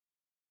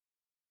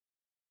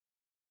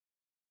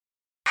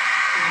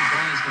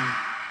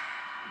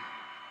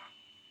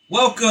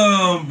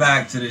Welcome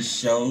back to the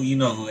show. You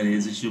know who it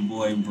is. It's your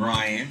boy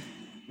Brian.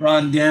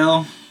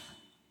 Rondell.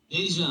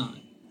 Dejan.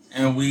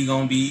 And we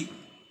gonna be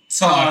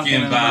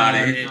talking about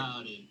it.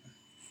 That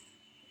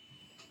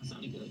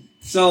sounded good.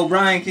 So,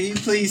 Brian, can you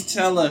please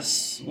tell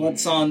us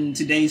what's on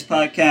today's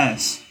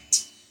podcast?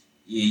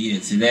 Yeah.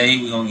 Today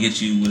we're gonna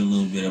get you with a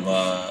little bit of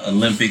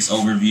Olympics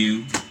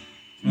overview.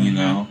 You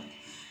know,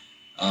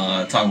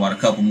 talk about a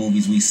couple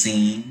movies we've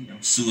seen.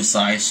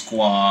 Suicide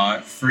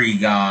Squad, Free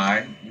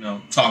Guy.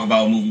 Talk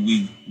about a movie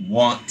we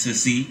want to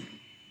see.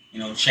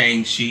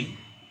 Shang-Chi.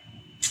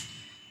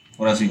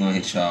 What else we gonna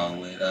hit y'all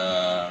with?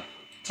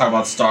 Talk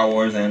about Star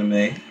Wars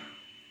anime.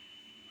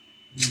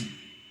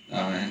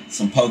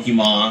 Some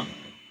Pokemon.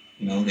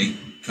 They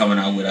coming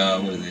out with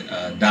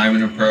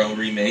Diamond and Pearl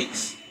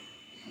remakes.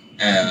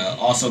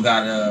 Also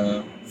got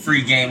a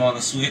free game on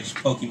the Switch,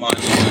 Pokemon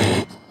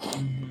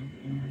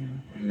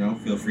Unite.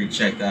 Feel free to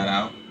check that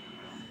out.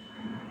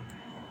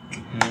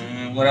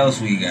 What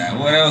else we got?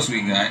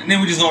 And then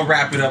we're just gonna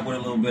wrap it up with a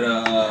little bit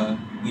of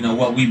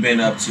what we've been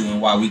up to and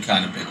why we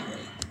kind of been away.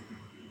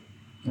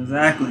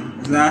 Exactly.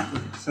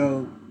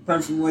 So,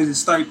 perfect way to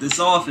start this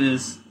off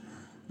is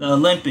the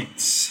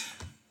Olympics.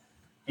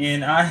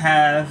 And I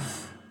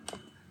have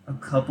a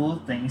couple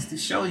of things to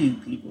show you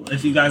people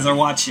if you guys are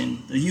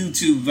watching the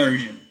YouTube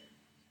version.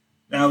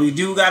 Now, we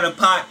do got a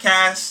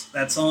podcast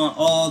that's on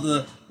all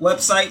the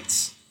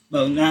websites,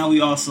 but now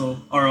we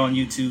also are on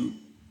YouTube.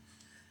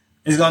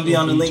 It's going to be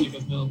on the link.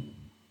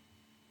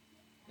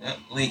 Yep,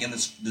 link in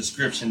the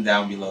description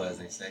down below, as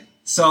they say.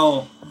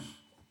 So,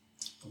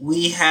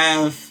 we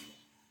have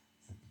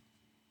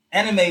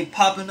anime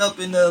popping up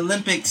in the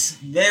Olympics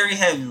very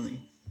heavily.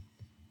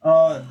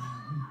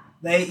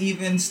 They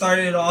even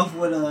started off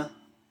with a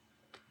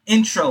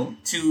intro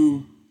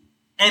to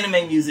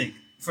anime music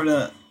for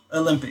the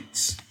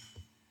Olympics.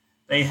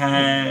 They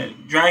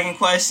had Dragon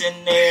Quest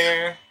in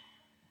there.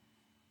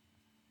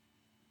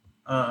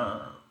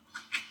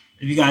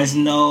 If you guys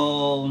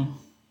know,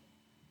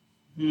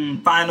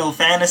 Final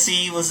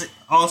Fantasy was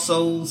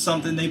also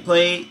something they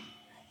played.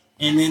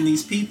 And then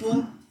these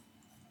people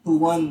who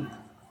won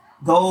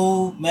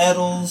gold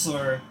medals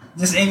or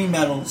just any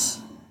medals,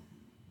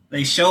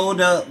 they showed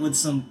up with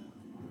some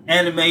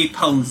anime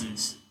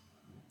poses.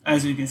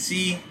 As we can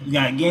see, we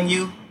got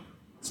Ginyu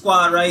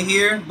squad right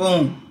here.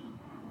 Boom.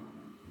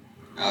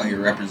 Out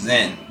here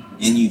representing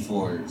Ginyu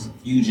Force,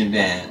 Fusion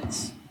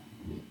Dance.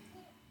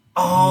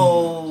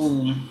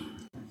 Oh.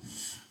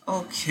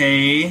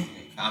 Okay.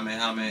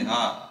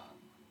 Kamehameha.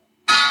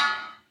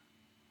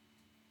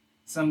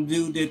 Some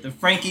dude did the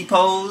Frankie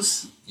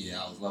pose.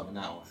 Yeah, I was loving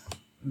that one.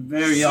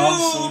 Very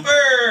awesome.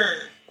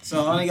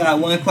 So I only got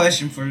one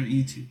question for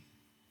you two.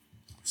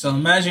 So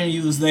imagine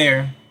you was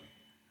there.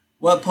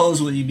 What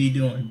pose would you be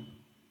doing?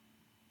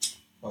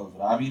 What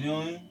would I be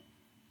doing?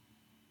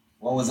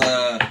 What was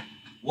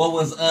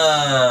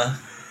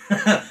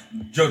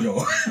JoJo?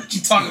 What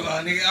you talking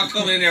about, nigga? I'm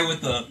coming in there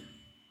with the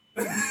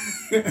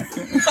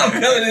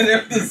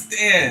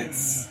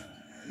stance.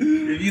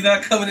 If you're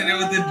not coming in there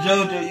with the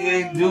JoJo, you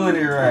ain't doing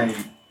it right.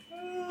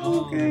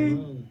 Okay.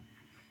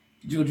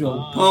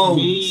 JoJo For pose.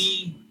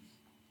 me,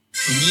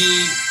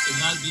 it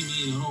not be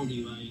me and the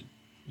homie, like,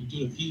 we do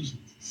the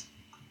fusions.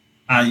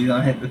 You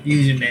gonna hit the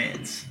fusion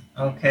dance.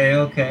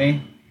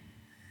 Okay.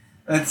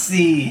 Let's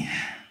see.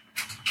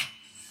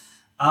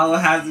 I will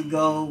have to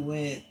go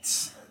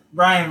with...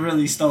 Brian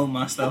really stole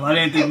my stuff. I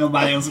didn't think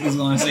nobody else was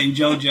gonna say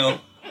JoJo.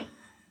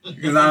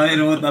 Because I hit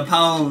him with the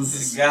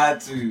pose.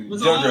 Got to.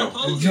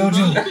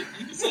 JoJo. You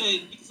can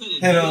say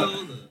Hit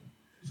him.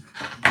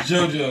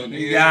 JoJo,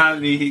 nigga.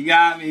 He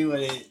got me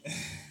with it.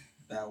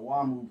 That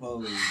Wamu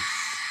pose.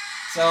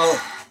 So,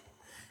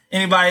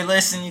 anybody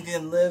listen, you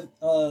can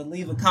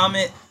leave a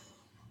comment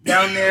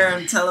down there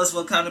and tell us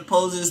what kind of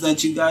poses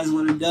that you guys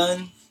would have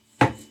done.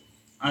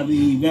 I'd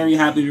be very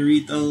happy to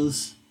read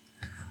those.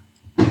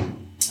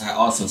 I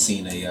also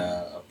seen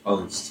a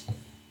post.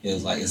 It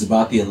was like, it's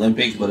about the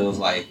Olympics, but it was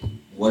like,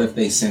 what if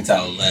they sent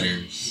out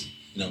letters?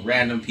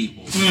 Random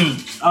people.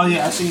 Oh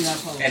yeah, I seen that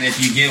post. And if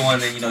you get one,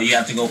 then you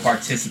have to go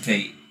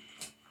participate.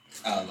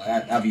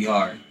 That'd be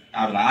hard.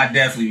 I'd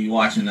definitely be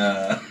watching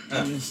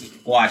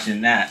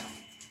watching that.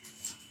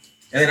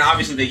 And then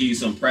obviously they give you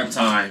some prep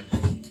time,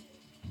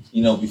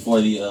 before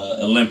the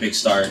Olympics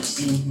starts.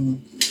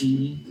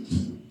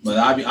 But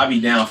I'd be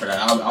down for that.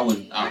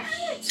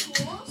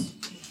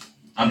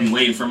 I'll be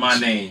waiting for my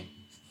name.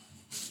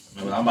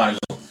 I'm about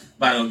to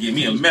go get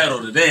me a medal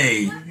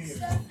today.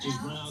 Just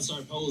round,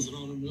 start posing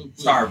on them real quick.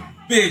 Start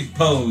big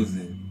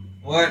posing.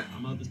 What?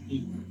 I'm out this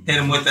people. Hit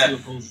him with that.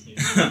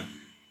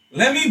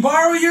 Let me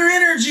borrow your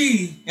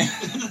energy.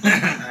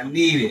 I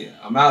need it.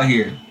 I'm out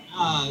here.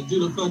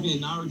 Do the fucking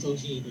Naruto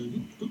shit,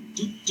 dude.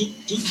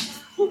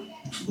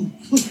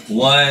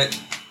 What?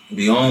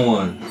 Be on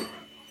one.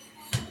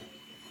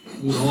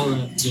 Do all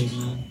that shit,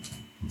 man.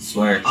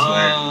 Swear.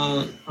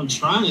 I'm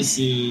trying to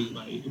see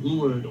who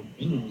were the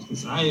winners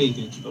because I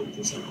didn't know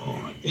this at all.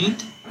 I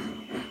think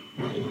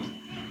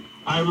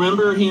I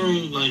remember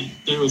hearing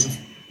there was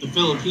the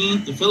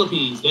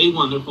Philippines. They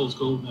won their post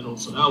gold medal,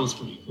 so that was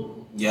pretty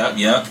cool.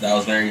 Yep. That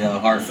was very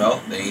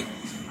heartfelt. They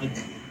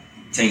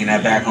taking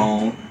that back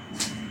home.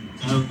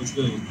 That was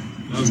good.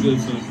 That was good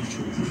for the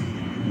country.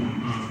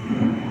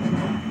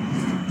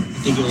 I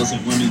think it was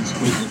like women's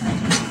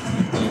weightlifting or something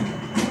like that.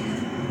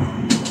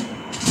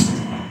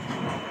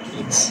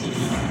 Let's see.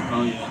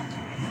 Oh yeah.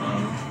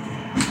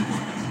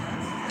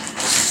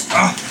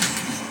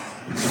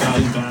 The guy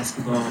in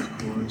basketball, of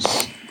course.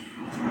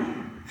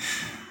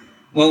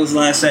 What was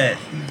last at?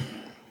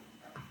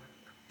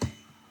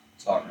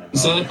 Talking about. You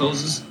said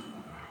poses.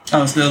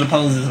 Oh, still the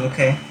poses.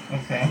 Okay.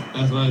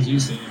 That's what you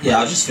said. Yeah,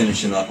 I was just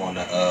finishing up on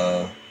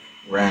the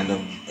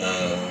random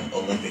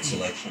Olympic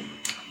selection.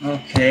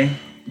 Okay.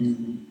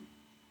 Mm-hmm.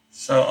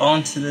 So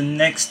on to the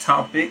next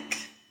topic.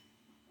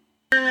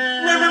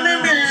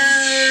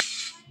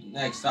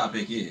 Next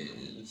topic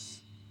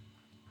is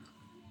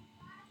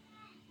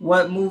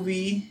What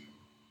movie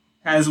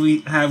have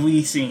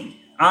we seen?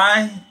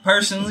 I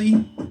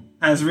personally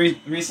has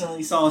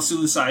recently saw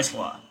Suicide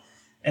Squad,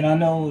 and I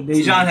know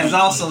Dejan has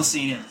also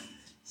seen it.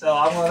 So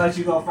I'm gonna let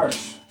you go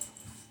first.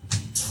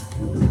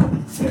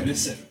 Yeah,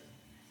 this is it.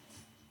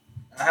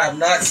 I have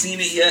not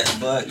seen it yet,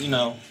 but you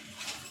know,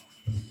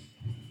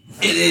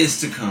 it is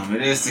to come.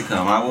 It is to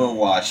come. I will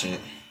watch it.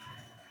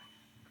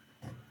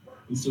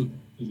 Is it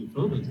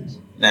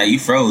frozen? Now you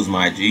froze,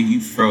 my G.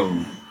 You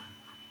froze.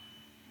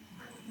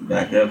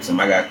 Back up.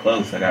 Somebody got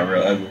close. I got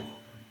real ugly.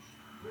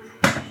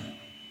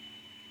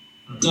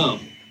 So,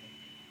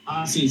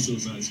 I've seen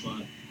Suicide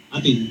Squad. I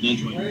think that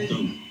joint is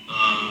dope.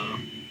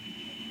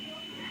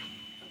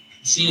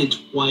 Seen it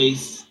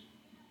twice.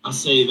 I'll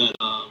say that.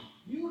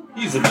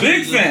 He's a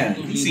big fan.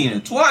 He's seen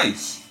it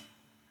twice.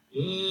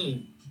 Yeah,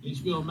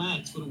 HBO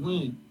Max for the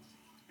win.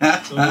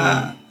 So,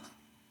 I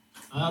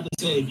have to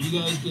say, if you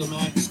guys HBO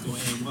Max, go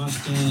ahead and watch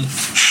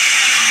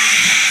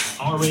that.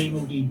 R-rated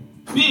movie,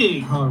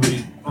 big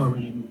R-rated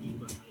movie.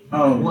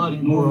 Blood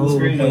and gore all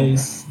over the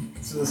place.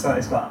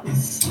 Suicide Squad.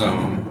 It's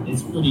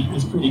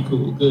pretty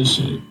cool. Good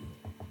shit.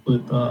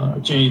 With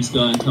James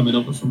Gunn coming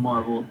over from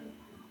Marvel.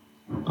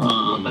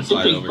 I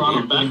think they brought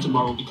him back to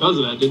Marvel because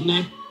of that, didn't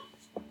they?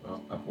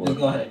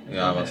 Go ahead.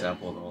 Yeah, I was saying I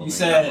pulled the whole You thing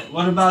said,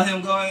 what about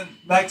him going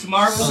back to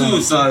Marvel?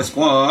 Suicide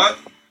Squad.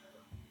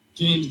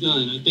 James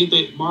Gunn. I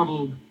think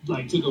Marvel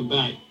took him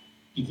back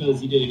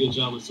because he did a good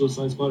job with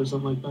Suicide Squad or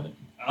something like that.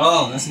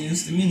 Oh, that's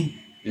news to me.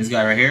 This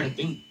guy right I here.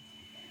 think.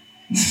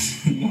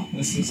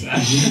 This is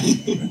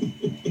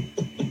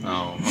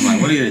Oh, I'm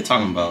like, what are you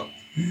talking about?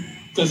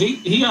 Because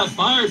he got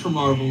fired from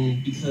Marvel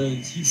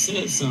because he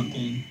said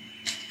something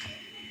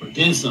or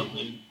did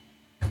something,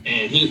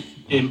 and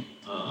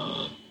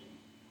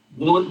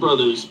Warner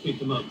Brothers picked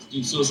him up to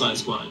do Suicide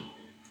Squad.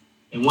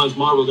 And once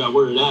Marvel got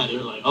word of that, they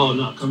were like, "Oh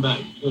no, come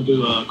back! You're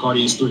gonna do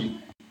Guardians 3."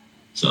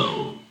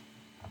 So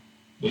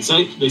they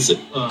said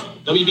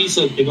WB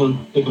said they're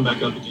gonna pick him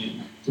back up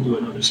again to do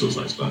another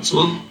Suicide Squad. So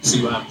we'll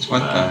see what happens. What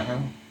the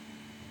hell?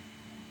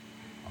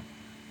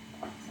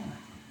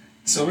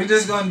 So we're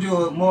just going to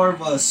do more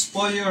of a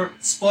spoiler-free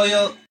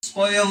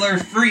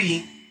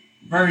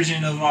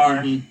version of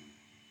our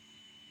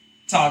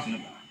talking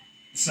about.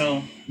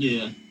 So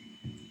yeah,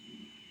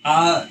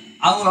 I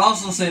would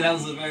also say that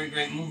was a very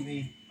great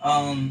movie.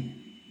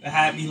 It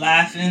had me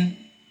laughing.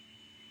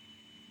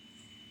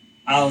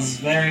 I was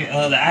very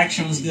the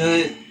action was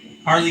good.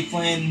 Harley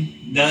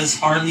Quinn does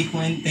Harley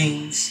Quinn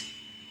things.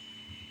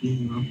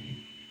 mm-hmm.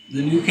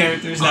 The new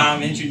characters that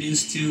I'm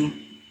introduced to,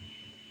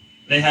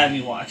 they had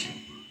me watching.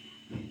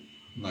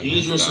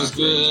 Idris was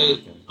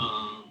good.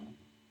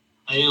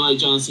 I didn't like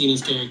John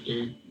Cena's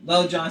character.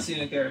 Love John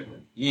Cena character.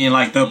 You ain't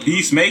like the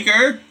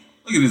Peacemaker?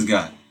 Look at this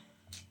guy.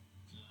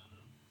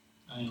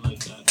 I didn't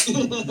like that.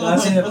 John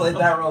Cena played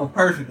that role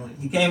perfectly.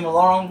 He came a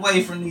long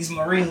way from these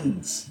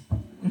Marines.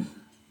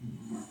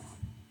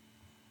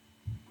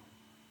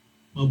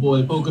 My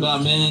boy Polka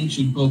Dot Man,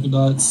 shooting polka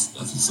dots.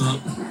 That's what's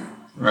up.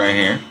 Right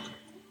here.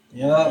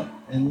 Yeah,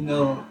 and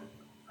I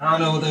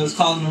don't know what they was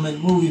calling him in the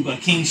movie,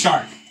 but King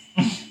Shark.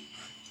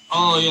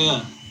 Oh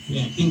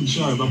yeah, King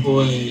Shark, my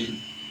boy.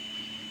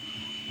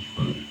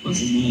 What's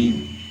his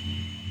name?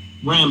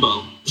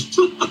 Rambo.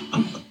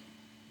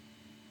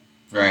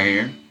 Right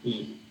here.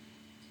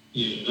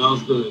 Yeah, that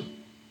was good.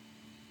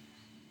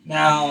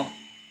 Now,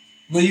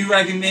 will you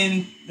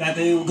recommend that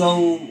they will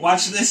go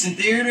watch this in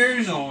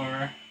theaters,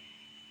 or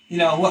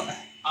what?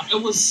 I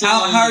would say.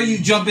 How are you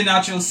jumping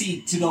out your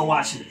seat to go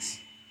watch this?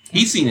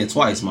 He's seen it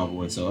twice, my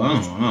boy. So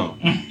I don't know.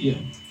 Yeah,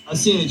 I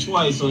seen it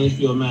twice on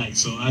HBO Max,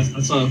 so I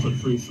saw it for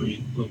free,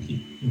 low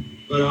key.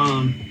 But I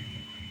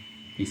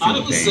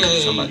would say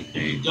if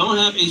you don't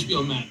have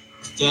HBO Max,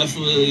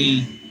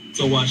 definitely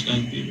go watch that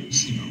in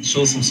theaters.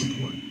 Show some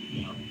support.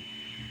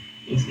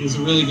 It's a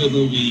really good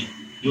movie.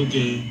 You'll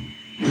get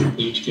what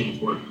you came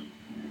for.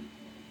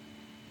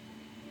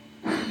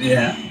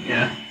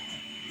 Yeah.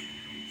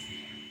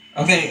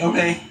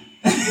 Okay.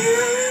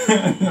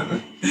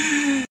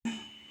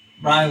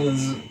 Brian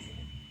was.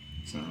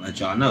 So I'll let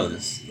y'all know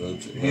this. He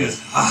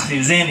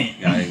was in it.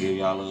 Gotta give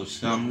y'all a little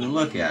something to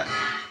look at.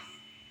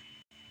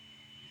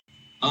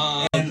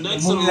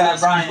 Next the movie on that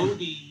the Brian.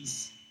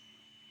 movies,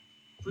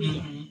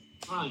 Freedom.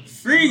 time.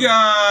 Free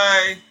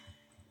Guy.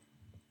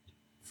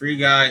 Free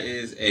Guy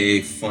is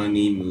a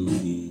funny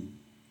movie.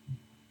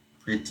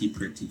 Pretty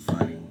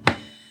funny.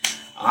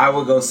 I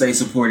would go say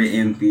support it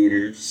in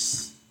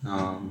theaters.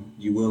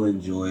 You will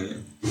enjoy it.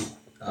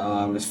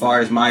 As far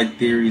as my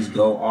theories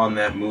go on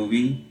that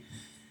movie,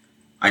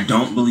 I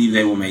don't believe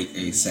they will make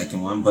a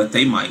second one, but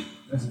they might.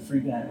 There's a Free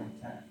Guy every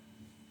time.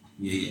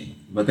 Yeah,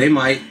 but they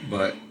might.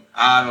 But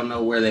I don't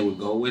know where they would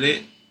go with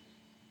it.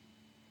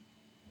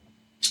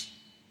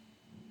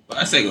 But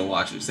I say go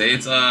watch it. Say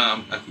it's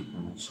I keep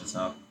running shit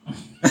out.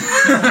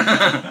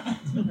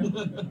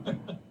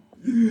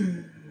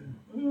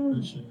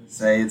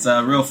 Say it's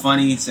real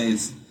funny. Say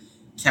it's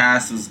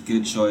cast was a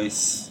good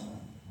choice.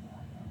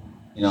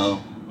 You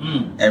know,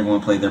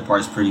 everyone played their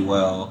parts pretty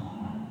well.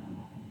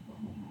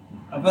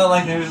 I felt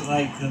like there's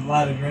like a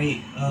lot of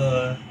great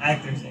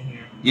actors in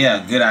here.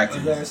 Yeah, good actors.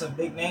 Was there some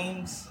big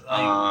names?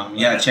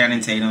 Yeah,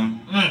 Channing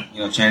Tatum. You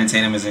know, Channing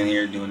Tatum is in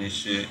here doing this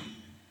shit.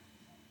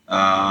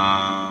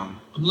 I'm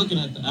looking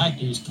at the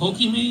actors.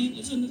 Pokimane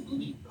is in this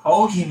movie.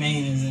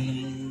 Pokimane is in the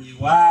movie.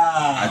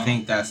 Wow. I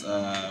think that's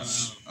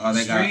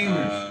they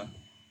got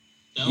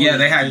Yeah,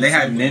 they had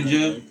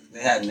Ninja. They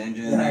had Ninja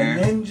in there.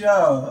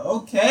 Ninja.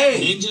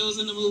 Okay. Ninja was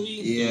in the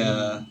movie.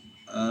 Yeah.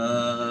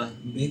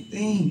 Big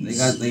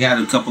things. They got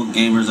a couple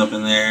gamers up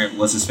in there.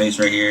 What's his face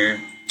right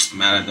here?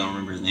 I don't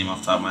remember his name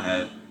off the top of my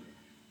head.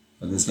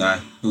 But this guy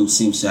who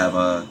seems to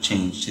have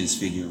changed his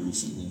figure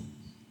recently.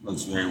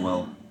 Looks very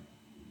well.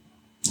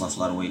 Lost a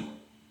lot of weight.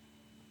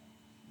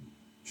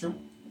 True.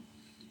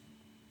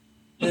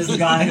 There's the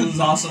guy who's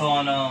also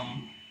on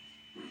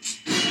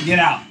Get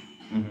Out.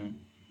 Mm-hmm.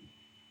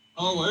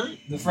 Oh, where?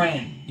 The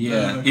friend.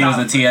 Yeah, he was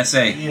a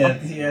TSA. Yeah,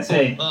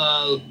 TSA.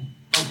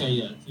 Okay,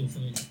 yeah,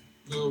 TSA.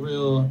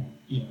 Real,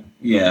 yeah.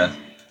 Yeah.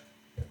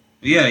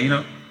 But yeah, you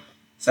know.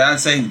 So I'd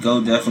say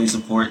go definitely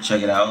support,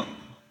 check it out.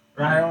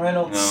 Ryan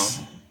Reynolds.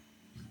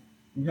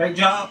 You know. Great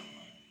job.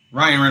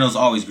 Ryan Reynolds,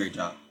 always great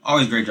job.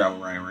 Always great job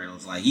with Ryan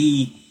Reynolds. Like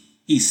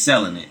he's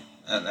selling it.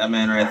 That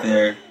man right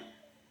there.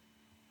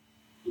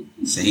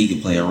 Say he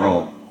could play a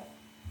role.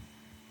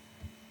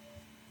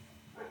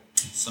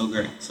 So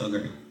great, so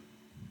great.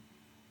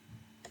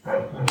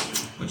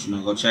 But you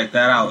know, go check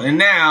that out. And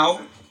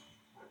now,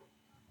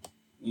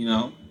 you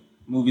know,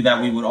 movie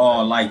that we would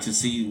all like to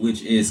see,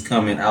 which is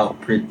coming out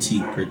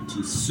pretty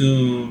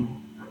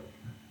soon,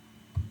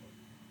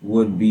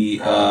 would be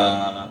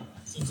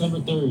September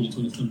 3rd,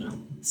 2020.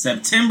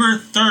 September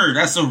 3rd.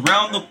 That's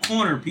around the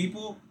corner,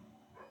 people.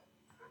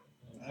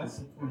 That's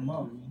a cool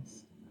month.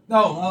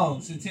 No,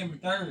 September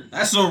 3rd.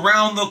 That's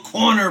around the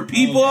corner,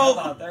 people. Oh,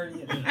 about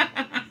 30.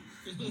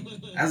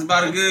 That's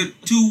about a good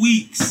 2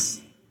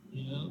 weeks.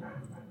 Yeah.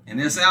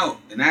 And it's out.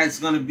 And that's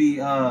going to be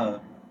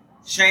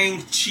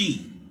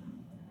Shang-Chi.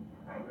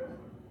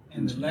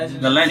 And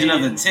the Legend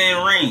of the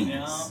Ten Rings.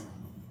 Yeah.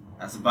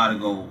 That's about to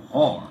go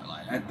hard.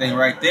 Like that thing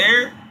right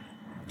there.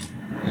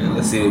 Yeah,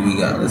 let's see what we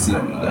got. Let's go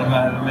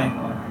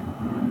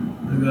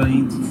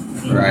eat.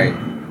 Right.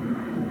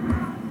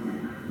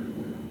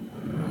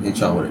 Hit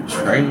y'all with a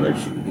trailer.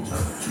 Should we get y'all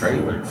a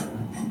trailer?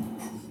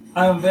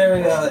 I'm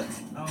very I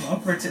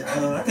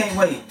can't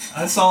wait.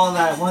 I saw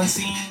that one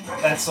scene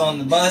that's on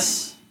the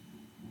bus.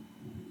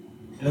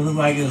 It looked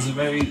like it was a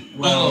very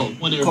well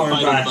when they were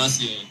fighting the bus,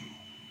 yeah.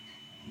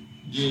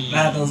 They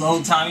had those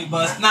old timey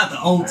bus, not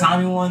the old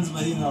timey ones,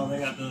 but you know they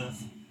got the.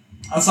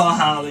 I saw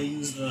how they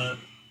used the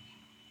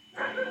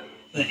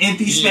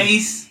empty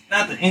space,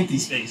 not the empty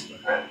space,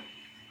 but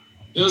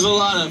there was a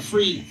lot of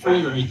free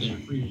right there.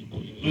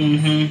 Yeah.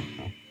 Mm-hmm.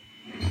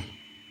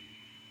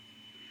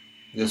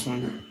 This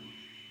one?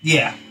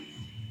 Yeah.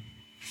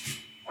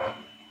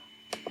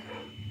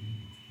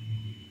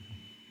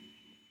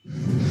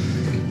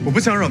 You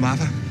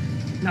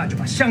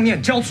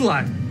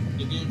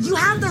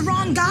have the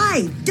wrong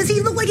guy. Does he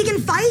look like he can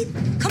fight?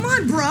 Come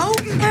on, bro.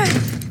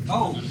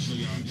 Oh.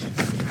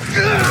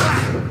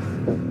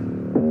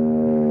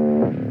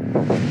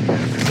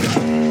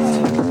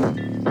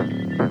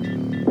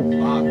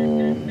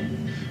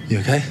 You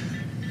okay?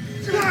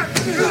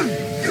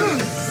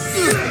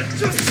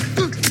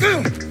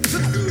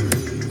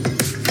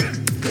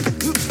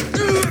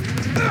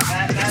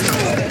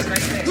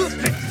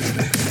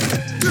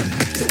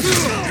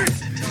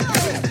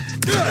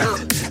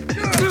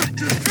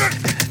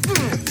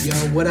 Yo,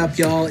 what up,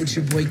 y'all? It's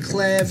your boy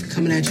Clev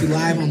coming at you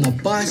live on the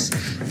bus.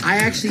 I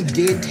actually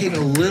did take a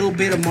little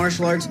bit of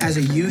martial arts as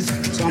a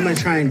youth, so I'm gonna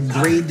try and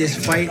grade this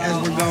fight as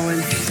we're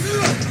going.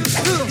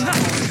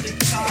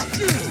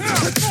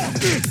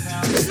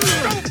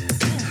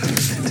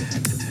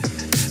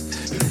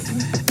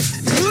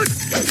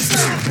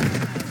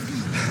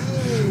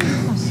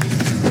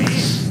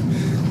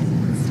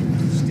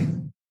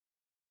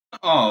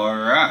 All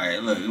right.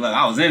 Look,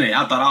 I was in it.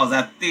 I thought I was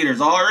at the theaters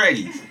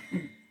already.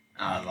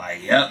 I was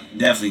like, yep,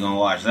 definitely gonna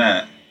watch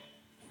that.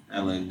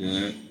 That looked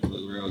good.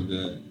 Looked real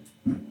good.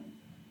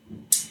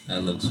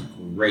 That looks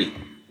great.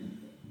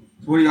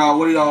 What are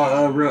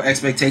y'all real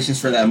expectations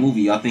for that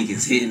movie? Y'all think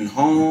it's hitting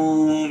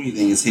home? You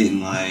think it's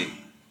hitting like,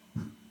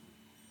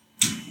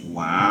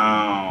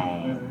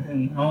 wow?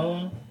 and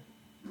home.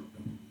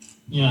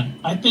 Yeah,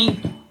 I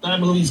think that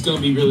movie's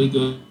gonna be really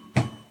good.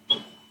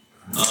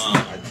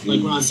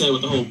 Like Ron said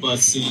with the whole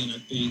bus scene, I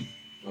think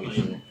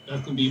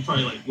that's gonna be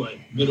probably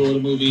middle of the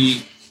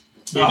movie.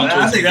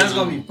 I think that's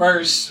gonna be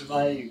first.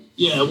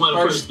 Yeah, one of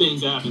the first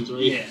things happens,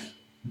 right? Yeah.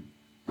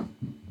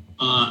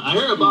 I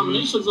heard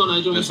Abomination's on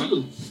that joint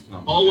too,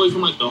 all the way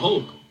from the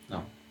Hulk.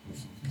 No.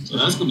 So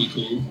that's gonna be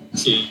cool.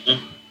 See,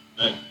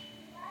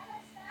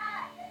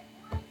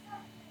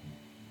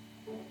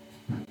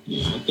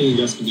 yeah, I think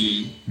that's gonna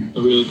be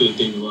a real good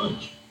thing to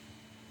watch.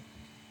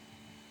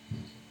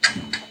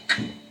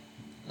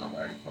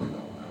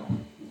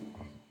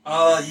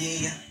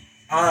 Yeah.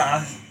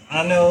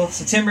 I know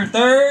September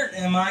 3rd.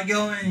 Am I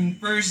going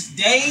first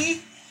day?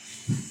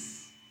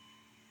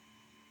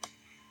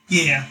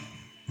 Yeah.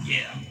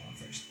 Yeah, I'm going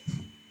first day.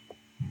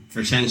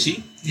 For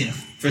Shang-Chi? Yeah.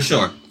 For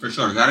sure.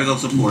 Gotta go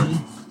support.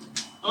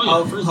 Oh,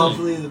 yeah,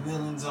 Hopefully the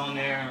villains on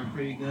there are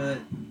pretty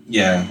good.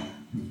 Yeah.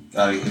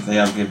 If they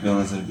have good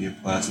villains, it'll be a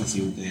plus. Let's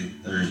see what the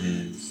third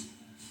is.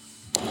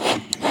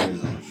 Third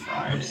is on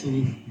Friday.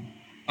 Absolutely.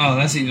 Oh,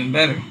 that's even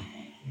better.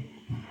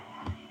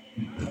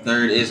 The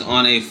third is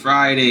on a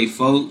Friday,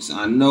 folks.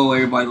 I know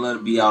everybody love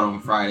to be out on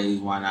Fridays.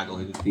 Why not go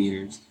hit the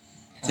theaters?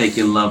 Take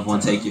your loved one,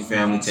 take your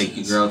family, take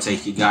your girl,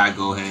 take your guy.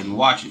 Go ahead and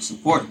watch it.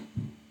 Support it.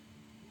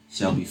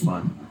 Shall be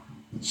fun.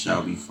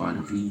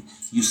 If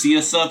you see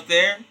us up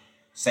there,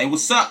 say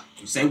what's up.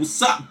 Say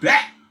what's up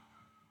back.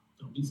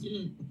 Don't be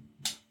scared.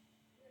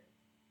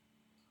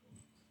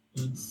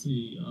 Let's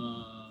see.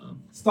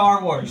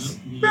 Star Wars.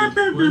 We're in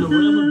the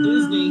realm of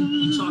Disney.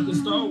 We talking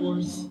Star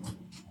Wars.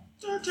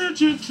 Oh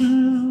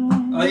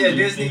yeah,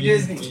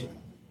 Disney.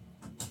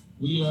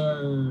 We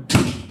are.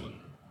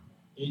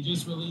 They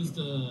just released a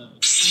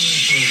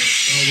trailer for the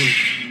Star Wars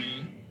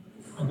anime.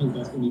 I think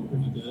that's gonna be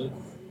pretty good.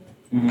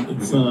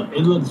 It's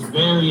it looks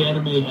very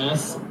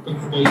anime-esque. I think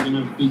they even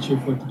have a feature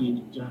for it to be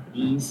in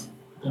Japanese.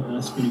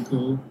 That's pretty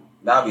cool.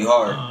 That'd be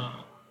hard.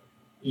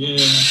 Yeah.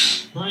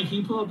 Brian, can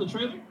you pull up the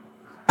trailer?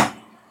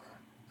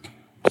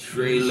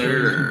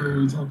 Trailer. What are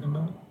we talking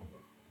about?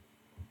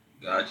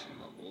 Got you,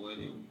 my boy.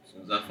 As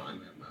soon as I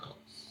find that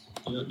mouse.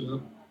 Yep.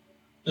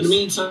 In the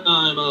meantime,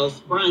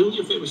 Brian, who's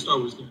your favorite Star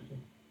Wars character?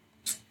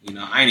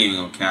 I ain't even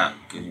gonna cap,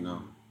 because,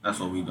 that's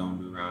what we don't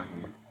do around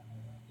here.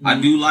 I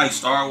do like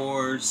Star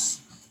Wars,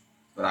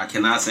 but I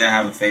cannot say I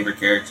have a favorite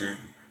character.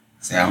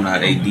 Say I'm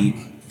not a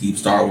deep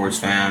Star Wars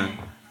fan.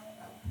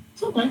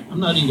 It's okay. I'm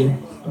not either.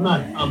 I'm not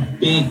a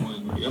big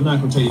one. I'm not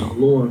gonna tell you the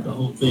lore of the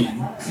whole thing.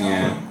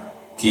 Yeah.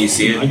 Can you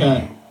see it? I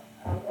got.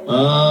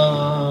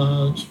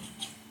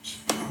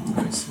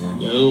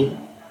 Yo.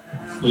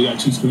 You got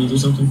two screens or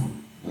something?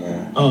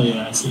 Yeah. Oh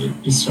yeah, I see it.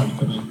 It's trying to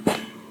come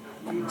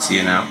in. See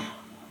it now?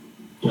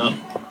 Yup.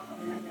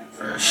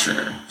 For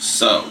sure.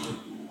 So,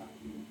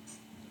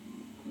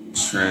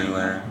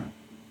 trailer.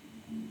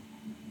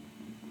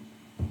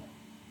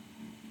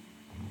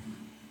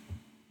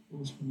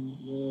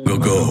 Long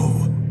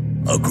ago,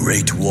 a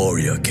great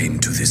warrior came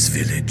to this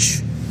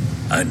village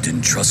and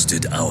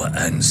entrusted our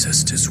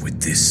ancestors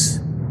with this.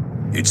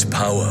 Its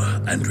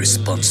power and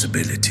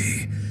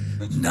responsibility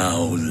now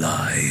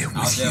lie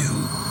with you.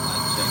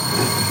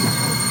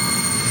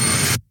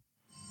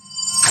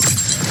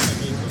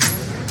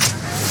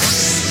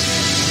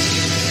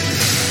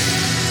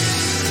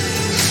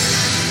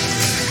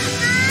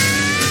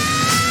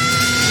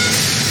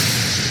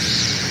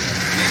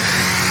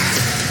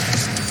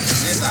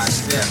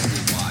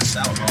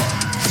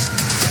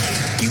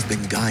 You've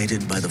been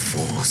guided by the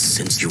Force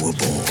since you were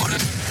born.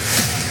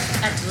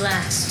 At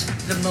last,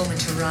 the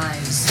moment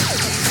arrives.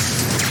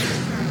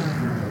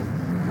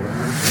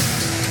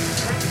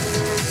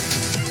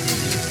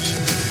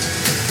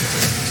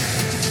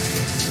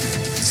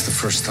 It's the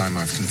first time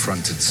I've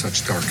confronted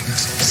such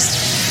darkness.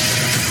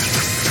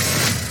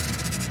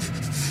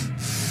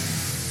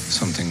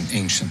 Something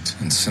ancient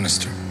and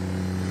sinister.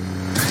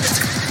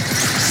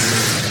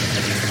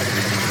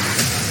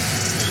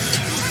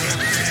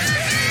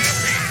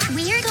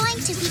 We're going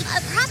to be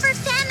a proper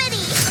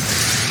family.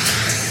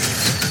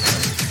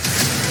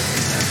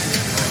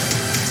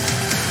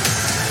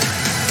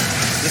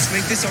 Let's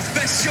make this our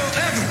best show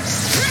ever.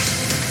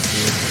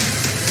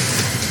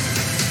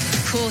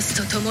 フォー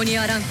スと共に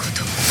あらんこ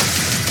と。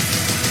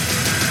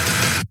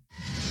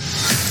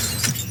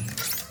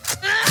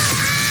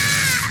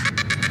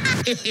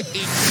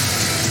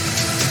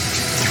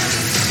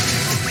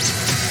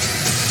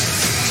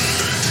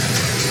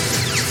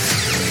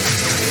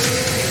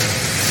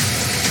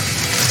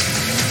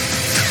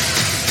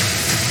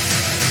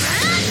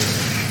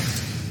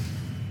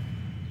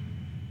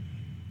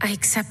I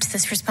accept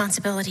this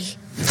responsibility.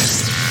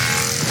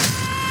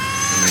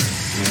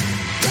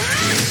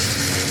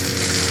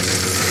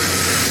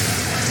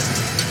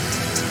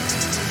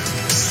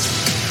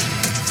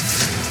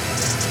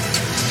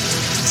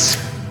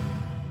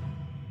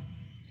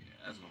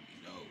 That's gonna be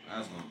dope.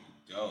 That's gonna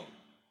be dope.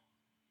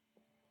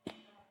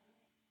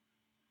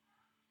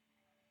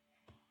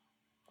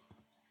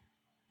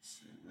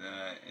 So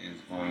that is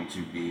going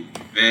to be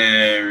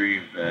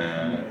very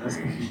bad. That's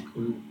gonna be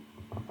cool.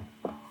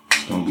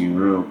 gonna be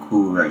real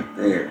cool right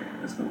there.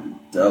 That's gonna be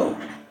dope.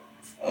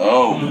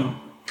 Oh.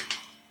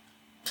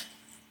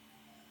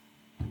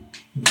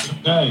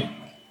 Okay.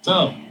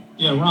 So,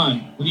 yeah, Ron,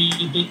 what do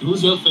you think?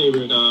 Who's your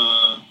favorite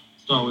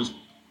Star Wars?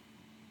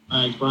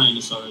 I asked Brian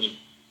this already.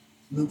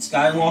 Luke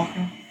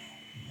Skywalker.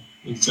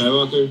 Luke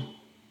Skywalker.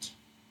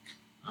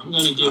 I'm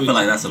gonna give. I feel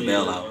like that's a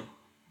bailout.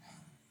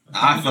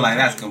 I feel like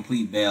that's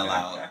complete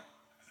bailout.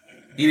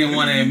 He didn't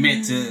want to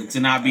admit to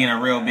not being a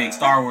real big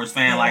Star Wars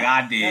fan like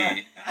I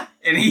did,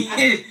 and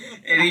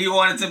he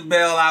wanted to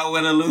bail out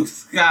with a Luke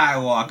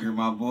Skywalker,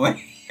 my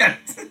boy.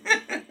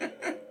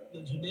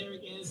 The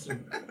generic answer.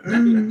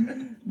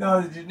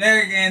 No, the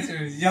generic answer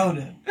is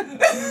Yoda. Yeah,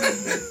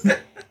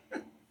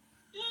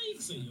 you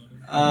can say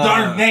Yoda.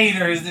 Darth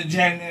Vader is the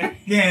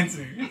generic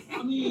answer.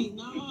 I mean,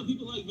 not a lot of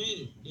people like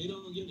Vader. They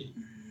don't get it.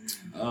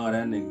 Oh,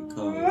 that nigga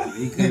cold.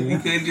 He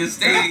couldn't just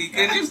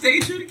stay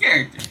true to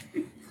character.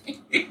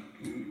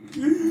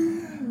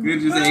 Could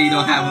just say he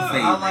don't have a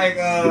favorite. I like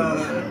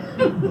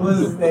what's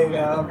his name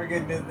now? I'm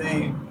forgetting his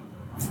name.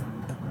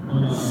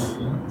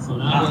 So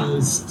that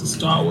was the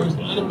Star Wars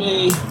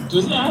anime.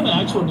 Does it have an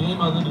actual name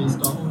other than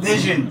Star Wars?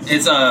 Visions.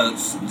 It's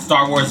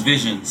Star Wars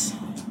Visions.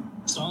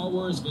 Star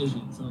Wars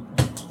Visions.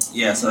 Okay.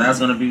 Yeah, so that's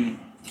gonna be.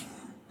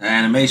 The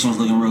animation was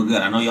looking real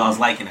good. I know y'all was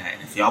liking that.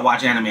 If y'all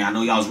watch anime, I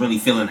know y'all was really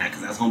feeling that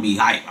because that's gonna be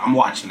hype. I'm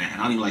watching that. I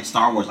don't even like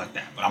Star Wars like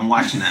that, but I'm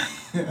watching that.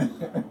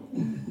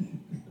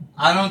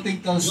 I don't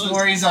think those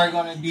stories are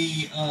gonna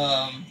be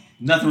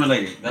nothing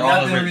related. They're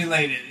nothing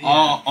related.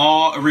 Yeah.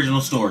 All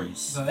original stories.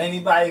 So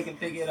anybody can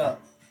pick it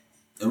up.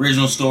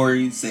 Original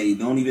stories. Say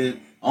the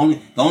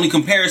only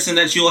comparison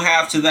that you'll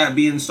have to that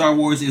being Star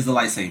Wars is the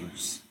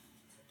lightsabers.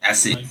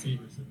 That's it.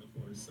 Lightsabers and the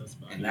Force. That's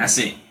about And that's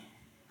it.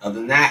 Other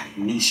than that,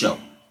 new show.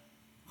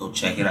 Go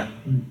check it out.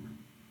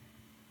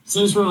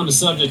 Since we're on the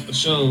subject of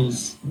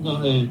shows, I'm going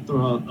to go ahead and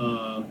throw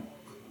out,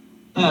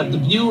 have the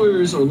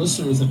viewers or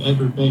listeners have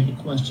ever begged the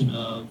question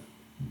of,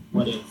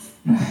 what if?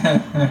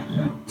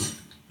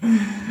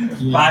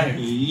 Fire.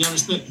 You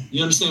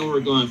understand where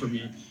we're going from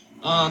here.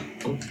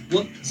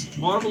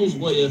 Marvel's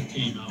What If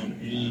came out,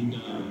 and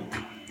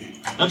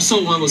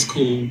episode 1 was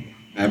cool.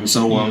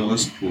 Episode 1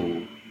 was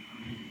cool.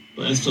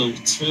 But episode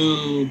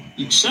 2,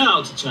 shout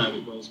out to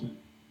Chadwick Boseman.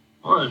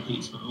 R.I.P.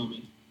 my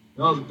homie.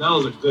 That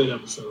was a good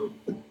episode.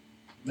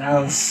 That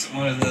was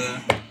one of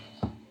the.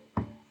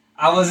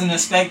 I wasn't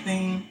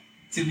expecting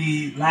to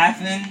be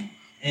laughing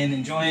and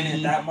enjoying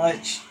it that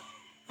much.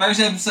 First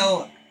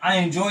episode, I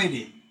enjoyed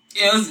it.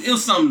 Yeah, it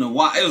was something to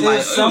watch. It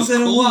was something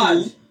cool. to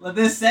watch. But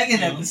this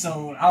second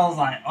episode, I was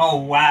like,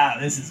 oh wow,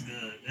 this is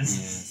good.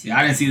 See,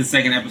 I didn't see the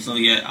second episode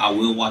yet. I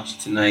will watch it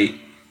tonight.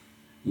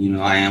 You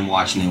know, I am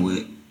watching it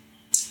with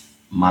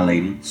my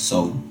lady,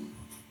 so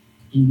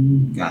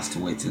got to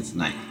wait till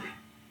tonight.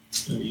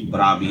 But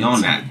I'll be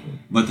on that.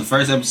 But the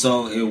first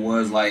episode, it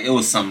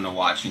was something to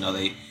watch. You know,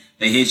 they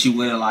hit you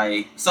with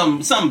like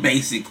some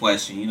basic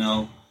question. You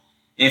know,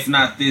 if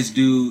not this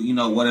dude, you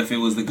know, what if it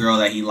was the girl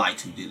that he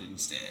liked who did it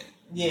instead?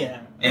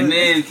 Yeah, and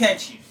then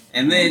catch you.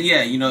 And then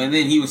and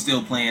then he was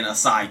still playing a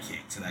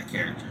sidekick to that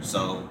character.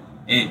 So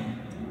it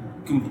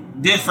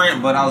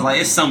different, but I was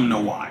like, it's something to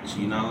watch.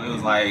 You know, it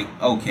was like,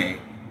 okay,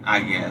 I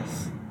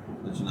guess.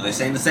 But you know, they're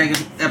saying the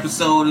second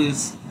episode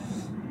is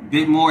a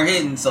bit more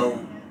hidden,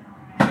 so.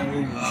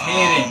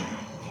 Hidden.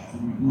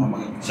 I'm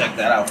gonna check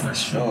that out for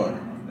sure.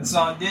 It's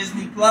on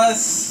Disney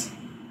Plus.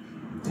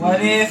 What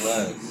if?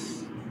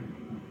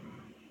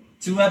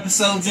 2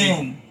 episodes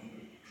in.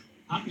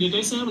 Did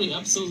they say how many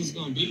episodes it's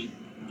gonna be?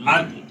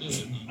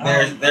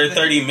 They're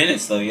 30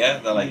 minutes though, yeah.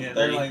 They're like 30.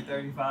 They're like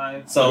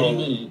 35. So 30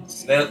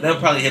 minutes. They'll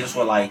probably hit us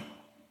with like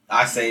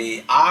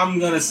I'm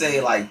gonna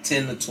say like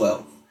 10 to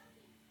 12.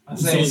 I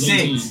say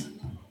 6.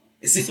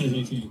 It's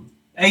 18.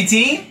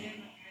 18?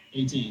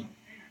 18.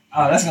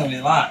 Oh, that's gonna be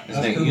a lot.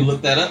 That's cool. You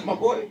look that up, my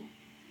boy?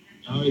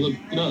 I already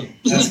looked it up.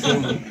 That's cool.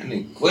 That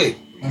nigga quick.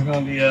 It's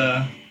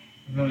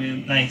gonna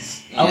be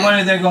nice. Yeah. I wonder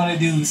if they're gonna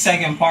do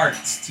second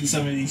parts to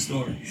some of these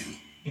stories.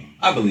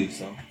 I believe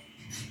so.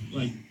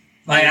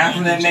 Like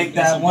after they make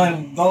that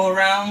one go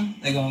around,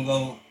 they're gonna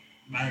go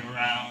back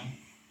around.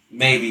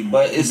 Maybe,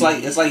 but it's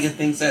like your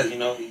thing says, you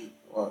know. He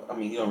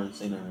don't really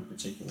say nothing in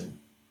particular.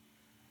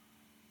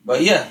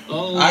 But yeah,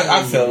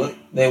 I feel it.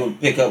 They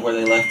would pick up where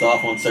they left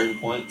off on certain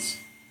points.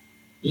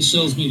 It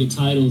shows me the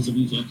titles of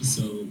each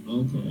episode.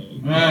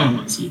 Okay, I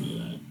want to see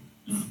that.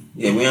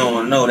 Yeah, we don't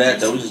want to know that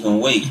though. We're just gonna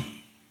wait.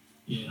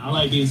 Yeah, I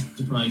like being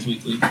surprised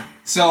weekly.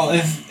 So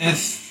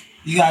if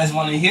you guys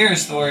want to hear a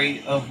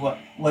story of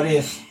what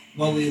if,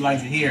 what would you like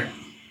to hear?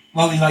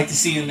 What would you like to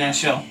see in that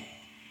show?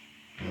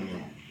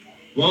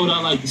 What would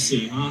I like to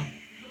see, huh?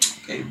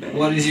 Okay, man.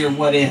 What is your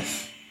what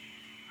if?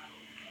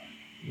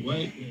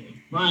 What?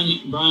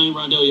 Brian,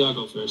 Rondell, y'all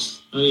go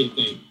first. How do you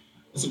think?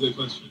 That's a good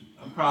question.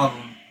 No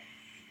problem.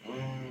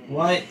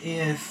 What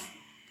if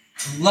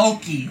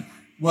Loki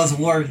was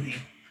worthy?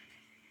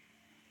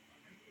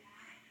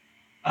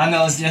 I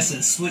know it's just a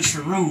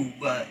switcheroo,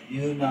 but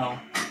you know,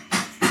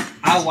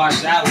 I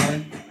watched that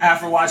one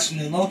after watching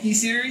the Loki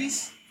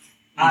series.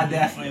 I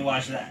definitely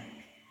watched that.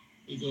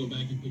 He go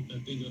back and pick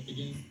that thing up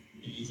again,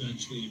 and he's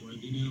actually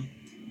worthy now.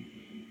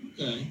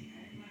 Okay.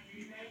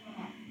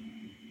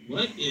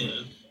 What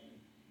if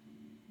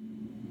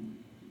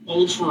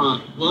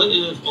Ultron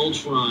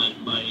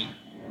like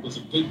was a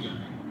good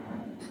guy?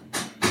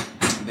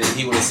 Then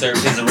he would have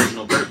served his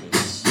original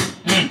purpose.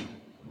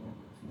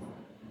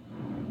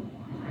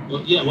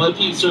 Well, yeah. What if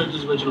he served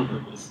his original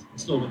purpose?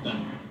 Let's go with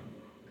that.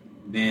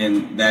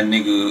 Then that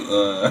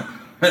nigga,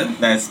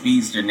 that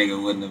speedster nigga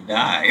wouldn't have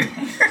died.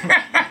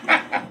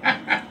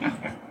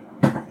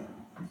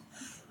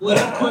 What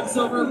if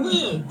Quicksilver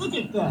lived? Look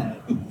at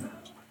that.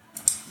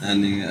 That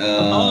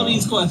nigga, all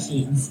these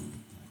questions.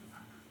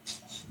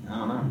 I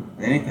don't know.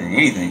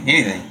 Anything.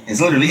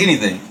 It's literally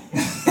anything.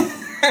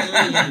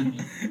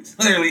 It's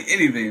literally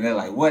anything. They're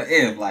like, what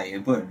if? Like,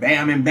 it put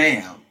bam and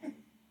bam.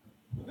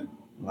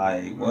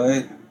 Like,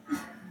 what?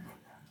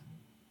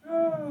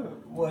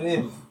 What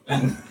if?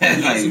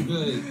 Like,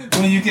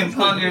 when you can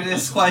ponder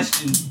this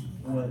question.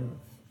 What if?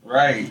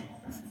 Right.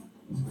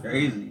 It's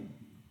crazy.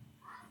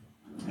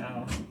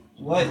 Now,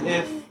 what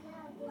if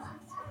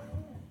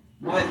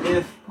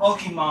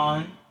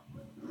Pokemon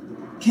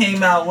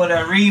came out with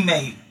a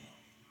remake?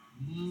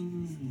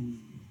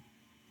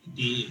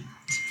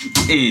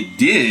 It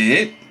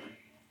did.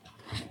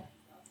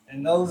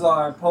 And those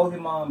are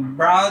Pokemon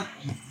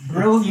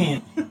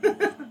Brilliant,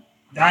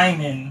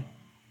 Diamond,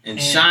 and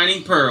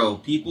Shining Pearl.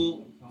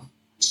 People,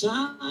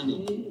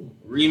 Shining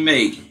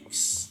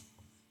remakes.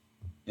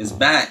 It's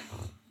back.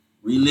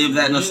 Relive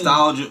that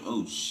nostalgia.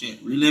 Oh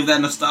shit! Relive that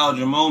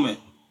nostalgia moment.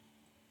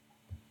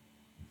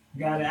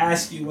 Gotta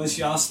ask you, what's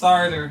y'all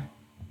starter?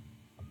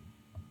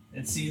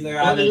 It's either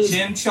either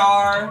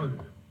Chimchar,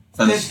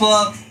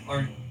 Piplup,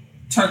 or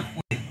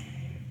Turtwig.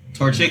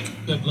 Torchic?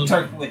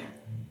 Turtwig.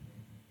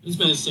 He's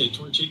gonna say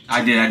Torchic.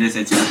 I did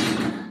say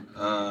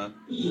Turtwig.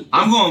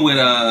 I'm going with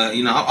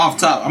off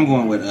top. I'm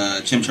going with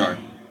Chimchar.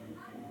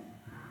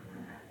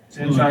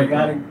 Chimchar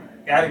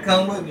gotta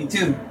come with me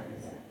too.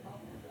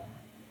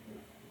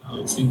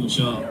 Oh, single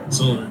shot,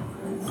 solar.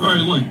 I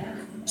already won.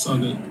 It's all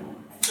good.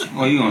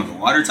 Oh, you going to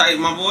water type,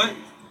 my boy?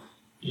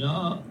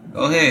 Yeah.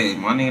 Go ahead.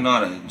 My nigga know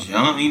how to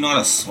jump. You know how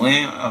to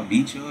swim. I'll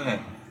beat your ass.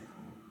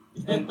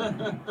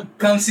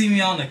 Come see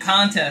me on the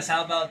contest.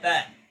 How about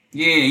that?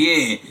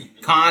 Yeah.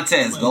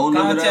 Contest. Go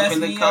look it up in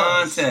the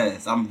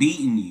contest. I'm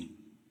beating you.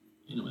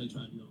 Ain't nobody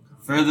trying to do no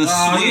contest. For the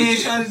Switch. You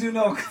ain't trying to do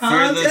no contest?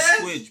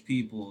 For the Switch,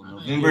 people.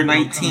 November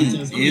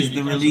 19th is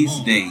the release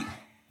date.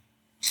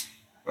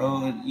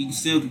 Bro, you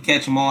still can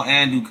catch them all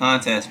and do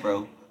contests,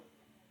 bro.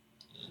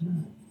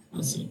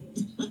 Let's see.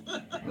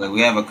 Like,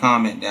 we have a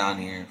comment down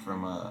here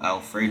from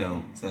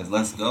Alfredo. It says,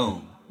 let's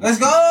go. Let's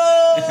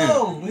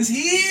go! It's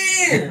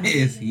here!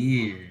 It's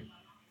here.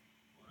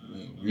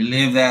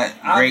 Relive that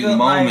great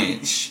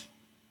moment. Like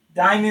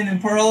Diamond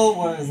and Pearl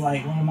was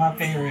like one of my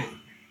favorite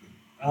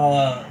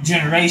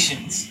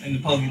generations in the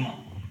Pokemon.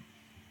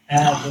 It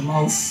had the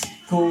most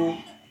cool.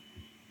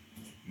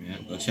 Yeah,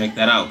 go check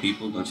that out,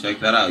 people. Go check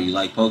that out. You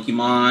like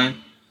Pokemon?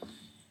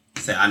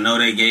 I know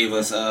they gave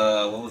us,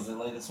 what was the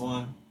latest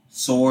one?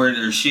 Sword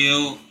or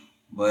Shield.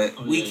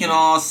 But we can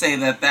all say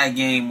that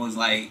game was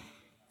like,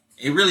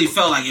 it really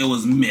felt like it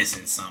was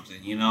missing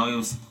something, you know? It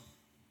was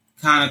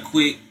kind of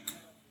quick,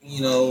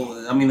 you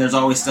know? I mean, there's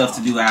always stuff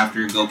to do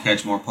after, go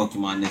catch more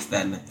Pokemon, this,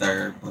 that, and the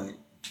third, but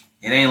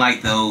it ain't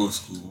like the old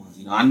school ones,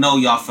 you know? I know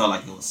y'all felt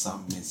like it was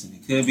something missing.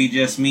 It could be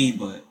just me,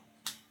 but,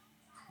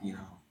 you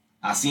know,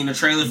 I seen the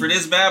trailer for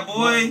this bad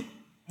boy,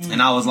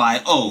 and I was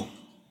like, oh,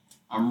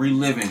 I'm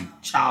reliving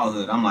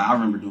childhood. I'm like,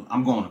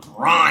 I'm going to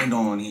grind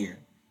on here.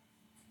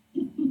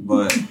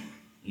 But,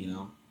 you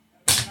know.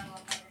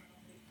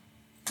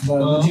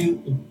 But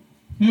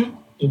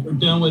if we're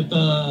done with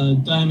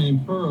Diamond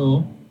and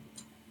Pearl,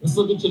 let's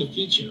look into the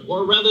future,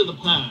 or rather the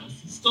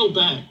past. Let's go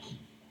back.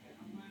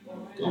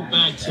 Go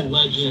back to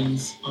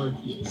Legends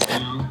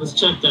Arceus. Let's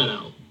check that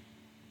out.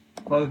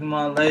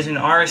 Pokemon Legend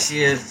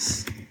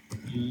Arceus.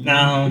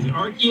 Now, is it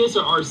Arceus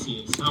or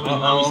Arceus? How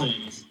are we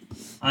saying this?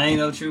 I ain't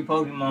no true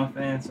Pokemon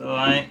fan, so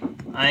I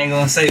ain't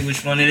gonna say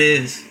which one it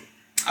is.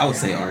 I would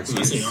say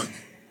Arceus.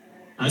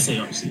 I say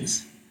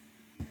Arceus.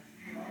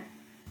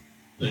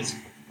 But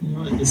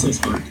it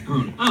says Arc.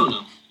 I don't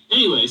know.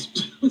 Anyways,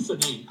 what's the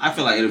name? I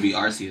feel like it'll be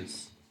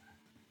Arceus.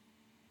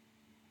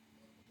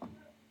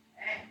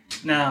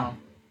 Now,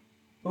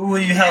 who will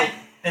you help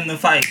in the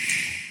fight?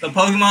 The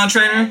Pokemon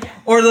trainer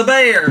or the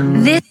bear?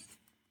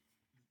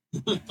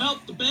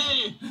 Help the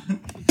bear!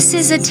 This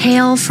is a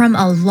tale from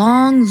a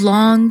long,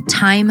 long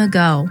time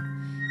ago,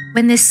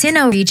 when the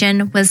Sinnoh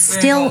region was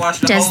still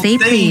as they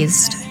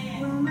pleased.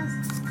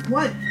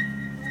 What?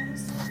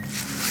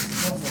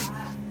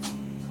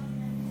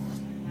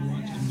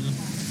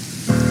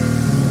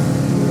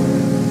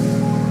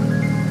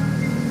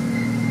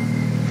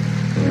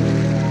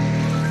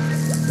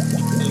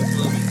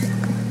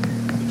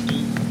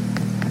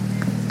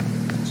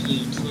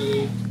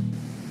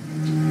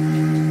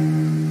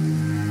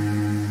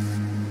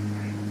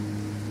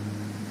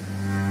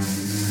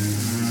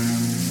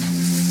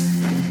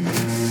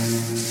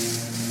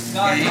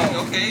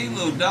 Okay,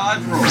 little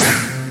dodge roll.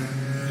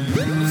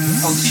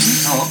 I'm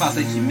about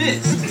to say she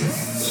missed.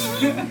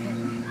 Hey,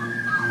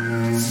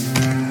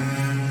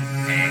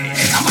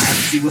 I might have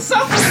to see what's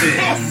up with this.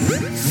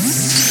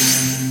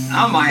 I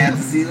might have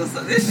to see what's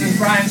up. This is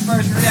Brian's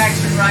first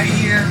reaction right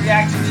here.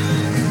 Reaction to.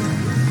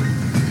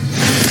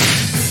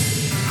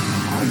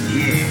 Oh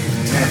yeah.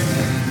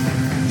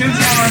 Two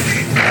times.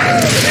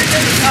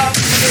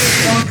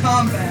 On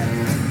combat.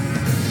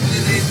 What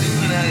are they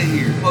doing out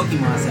here?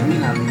 Pokemon said we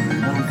not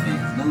losing no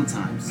fans, no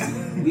time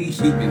soon. We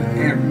keeping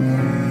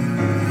everyone.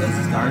 Let's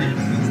start it.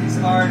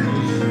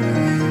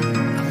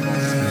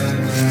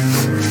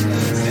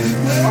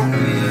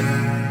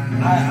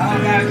 I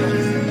gotta go.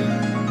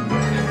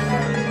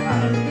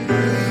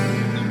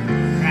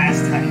 Grass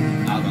type.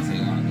 I was about to say,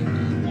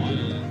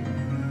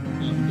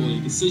 boy,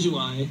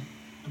 Decidueye.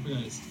 I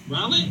forgot his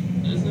Rowlet?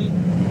 That's it.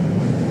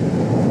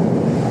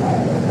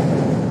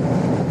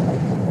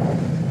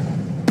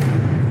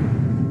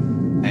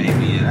 Hey,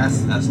 but yeah,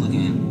 that's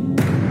looking.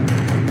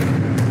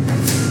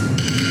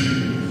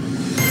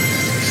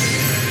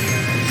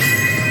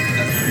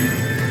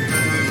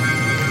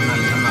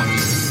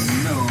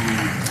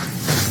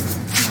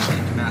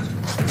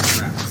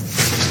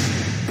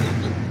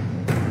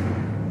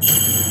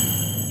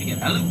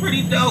 That look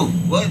pretty dope.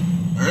 What?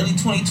 Early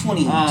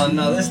 2020. Oh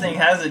no, this thing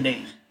has a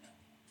date.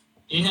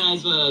 It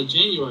has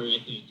January, I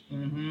think.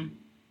 Mm-hmm.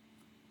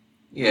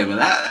 Yeah, but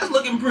that's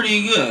looking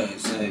pretty good.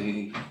 So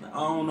I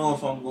don't know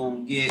if I'm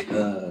gonna get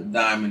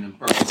diamond and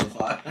purple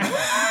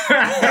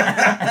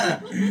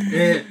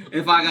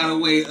if I gotta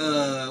wait 2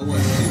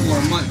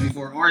 more months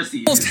before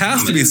RC. Almost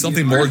has to be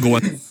something more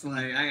going. It's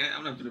like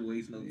I'm not gonna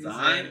waste no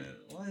time.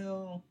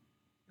 Well.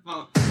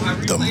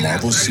 The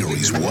Marvel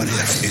series What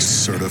If is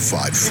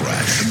certified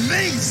fresh.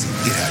 Amazing!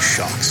 It has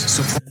shocks,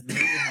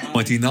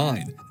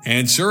 29.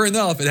 And sure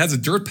enough, it has a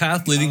dirt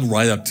path leading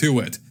right up to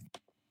it.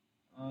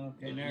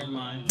 Okay, never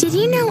mind. Did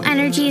you know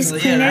energy is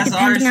cleaner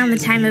depending on the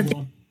time of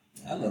day?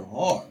 That look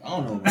hard. I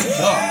don't know what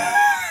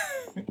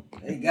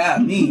y'all. They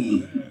got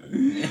me.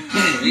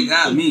 They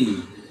got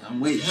me. I'm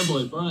waiting. That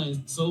boy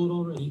Brian sold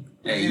already.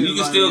 Hey, you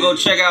can still go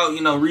check out,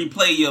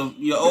 replay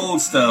your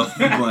old stuff,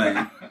 but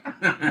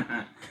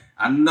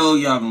I know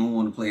y'all gonna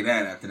want to play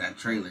that after that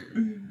trailer.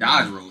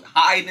 Dodge Road,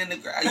 hiding in the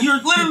grass. You're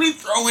literally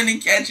throwing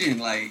and catching.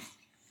 Like,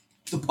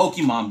 the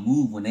Pokemon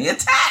move when they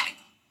attack.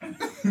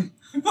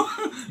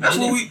 That's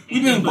what we've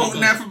been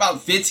voting that for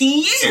about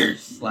 15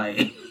 years.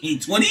 Like,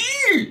 20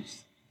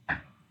 years.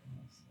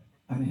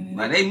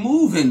 Like, they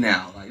moving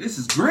now. Like, this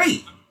is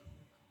great.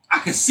 I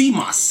can see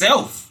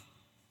myself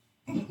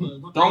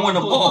throwing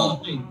the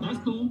ball. That's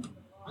cool.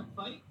 I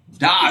fight.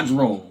 Dodge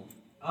Roll.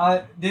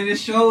 Did it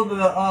show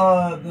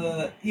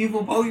the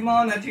evil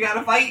Pokemon that you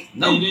gotta fight?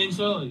 No, you didn't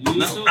show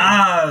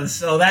it.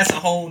 So that's a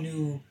whole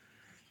new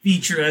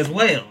feature as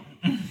well.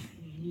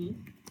 Mm-hmm.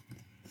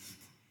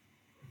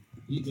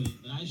 You can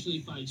actually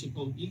fight your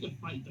Pokemon. You can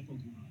fight the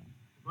Pokemon.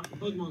 The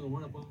Pokemon will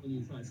run up on you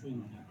and try to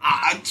swing on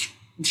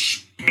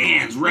you.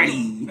 Hands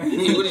ready.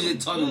 What is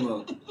it talking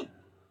about?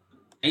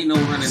 Ain't no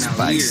running out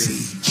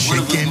Spicy here. One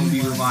of us gonna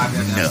be revived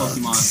at that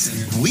Pokemon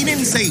Center. We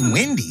didn't say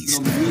Wendy's,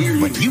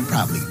 but you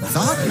probably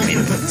thought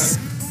Wendy's.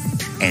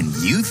 And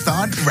you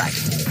thought right.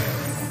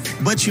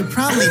 But you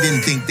probably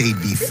didn't think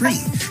they'd be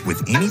free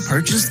with any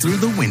purchase through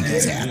the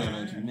Wendy's app.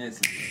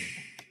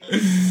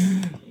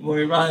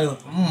 Boy, Ryan,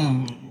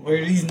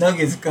 where these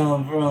nuggets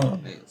come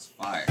from? It's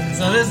fire.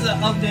 So this is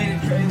an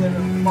updated trailer, the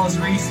most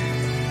recent.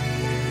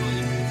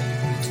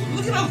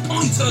 Look at how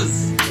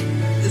pointers.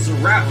 It's a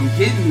wrap. I'm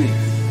getting this.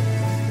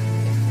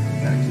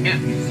 Got a camp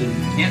music,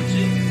 camp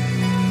shit.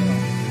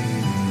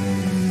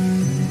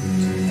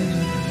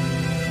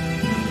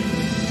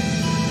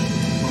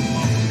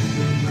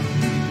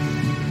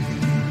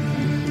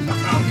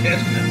 I'm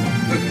catching that one.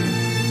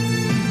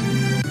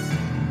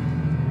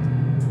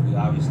 We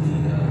obviously,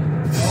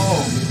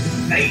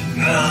 Hey!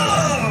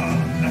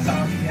 That's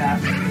all we got.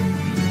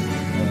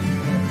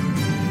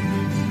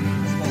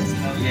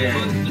 Yeah.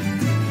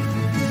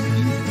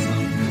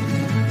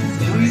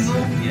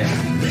 Weasel? Yeah.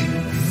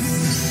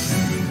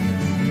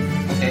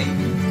 Okay.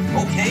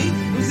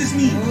 What does this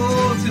mean?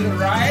 Oh, to the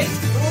right.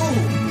 Oh.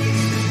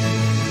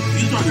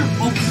 You throw your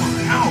Pokemon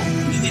out.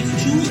 You get to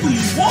choose who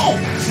you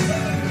want.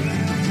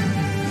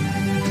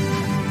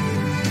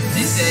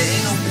 They said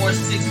ain't no more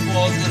 6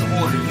 balls in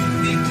order. You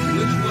pick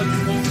which one you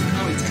want to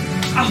come and take.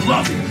 I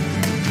love it.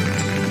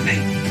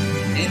 Hey,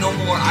 ain't no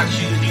more I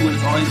choose you and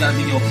it's always gotta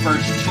be your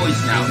first choice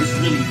now. It's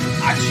really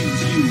I choose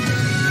you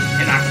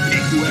and I can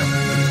pick whoever.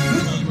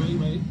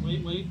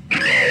 Wait.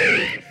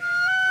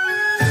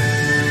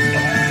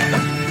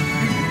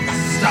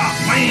 Stop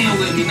playing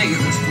with me, niggas.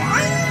 It's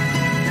flying.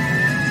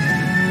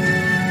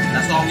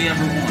 That's all we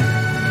ever want.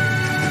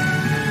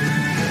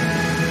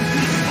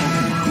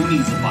 Who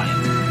needs a fight?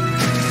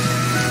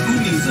 Who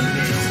needs a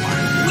damn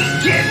fight? We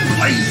get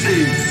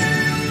places.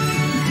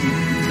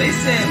 They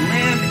said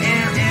land,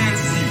 air, and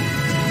sea.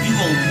 You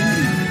gon'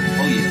 move.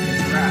 Oh yeah,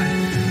 that's right.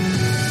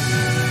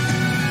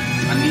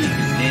 I need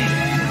this game.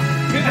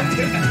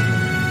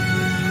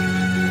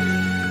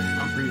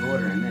 I'm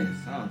pre-ordering this.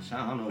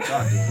 I'm don't know what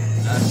y'all doing.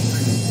 That's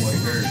pretty boy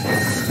hurt.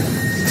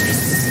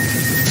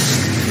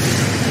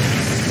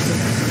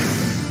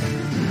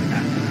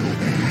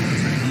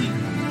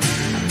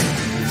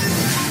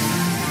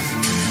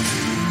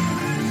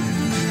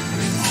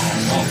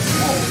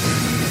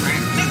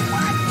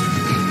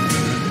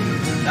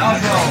 Now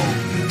go.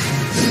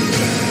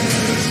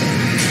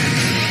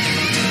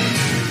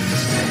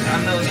 I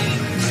know he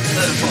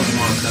let a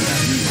Pokemon come at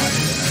me like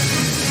that.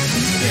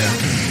 Yeah.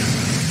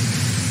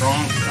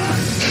 Strong shot.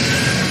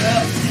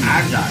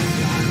 Agile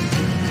shot.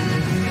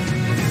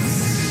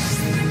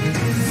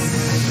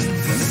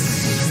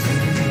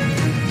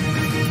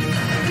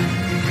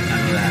 I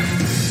know that.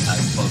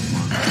 That's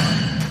Pokemon.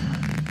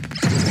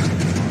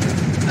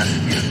 That's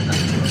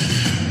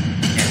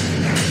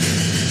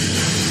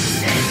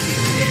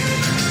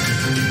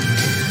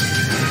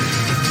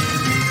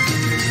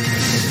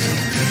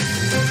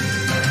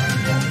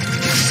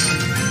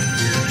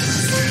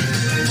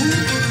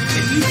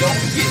you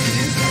don't get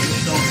this, you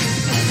don't get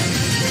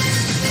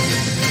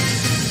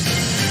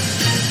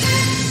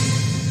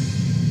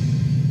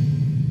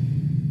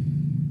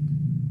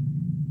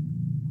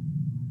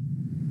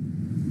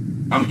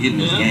I'm getting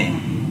this game.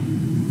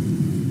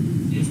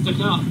 It's the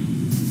cup.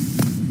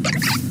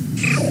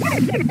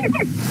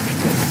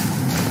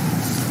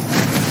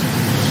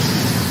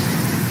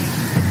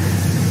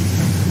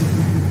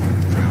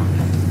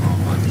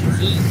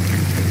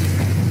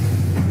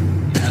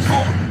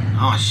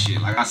 Oh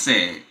shit, like I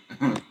said,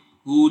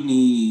 who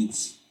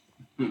needs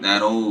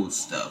that old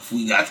stuff?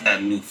 We got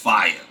that new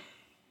fire.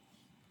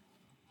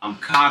 I'm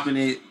copping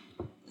it.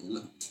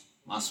 Look,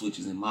 my Switch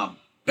is in my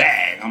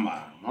bag. I'm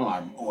about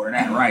to order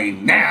that right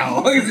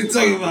now. What is it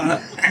talking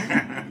about?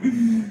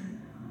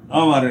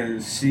 I'm about to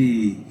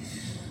see.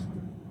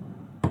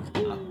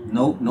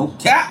 No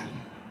cap.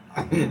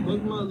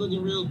 Pokemon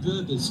looking real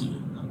good this year.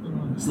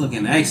 It's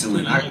looking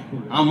excellent.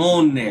 I'm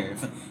on there.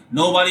 If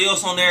nobody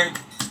else on there,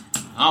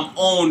 I'm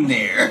on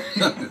there.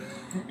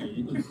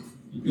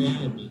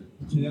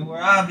 You know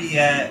where I'll be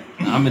at.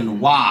 I'm in the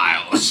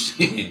wild.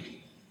 Shit.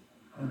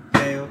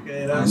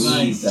 Okay, that's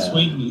nice.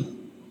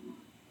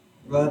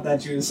 Well, I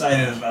thought you were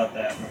excited about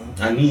that, bro.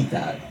 I need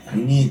that.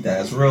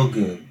 It's real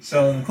good.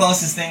 So the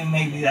closest thing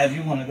maybe that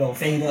you want to go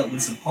fade up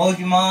with some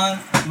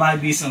Pokemon might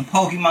be some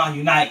Pokemon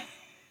Unite.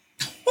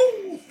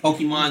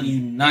 Pokemon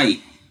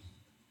Unite.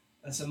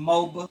 That's a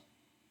MOBA.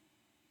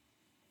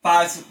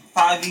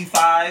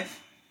 5v5.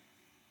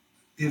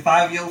 Get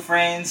 5 of your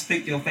friends.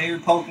 Pick your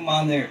favorite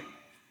Pokemon there.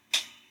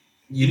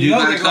 You do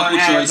know they're going to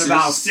have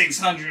about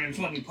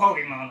 620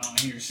 Pokemon on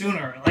here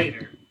sooner or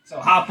later. So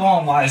hop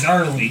on while it's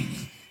early.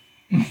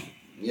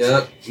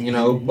 Yep. You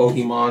know,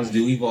 Pokemons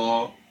do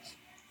evolve.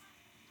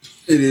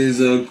 It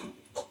is a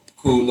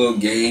cool little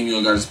game. You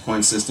know, got its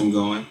point system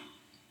going.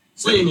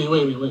 So, wait a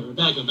minute.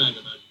 Back up.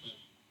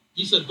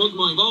 You said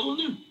Pokemon evolve on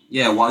there?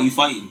 Yeah, while you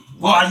fighting.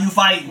 While you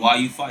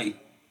fight.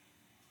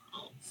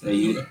 So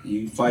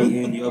you fight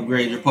and you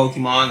upgrade your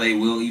Pokemon, they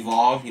will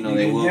evolve. You know,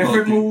 they will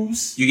different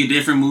moves. You get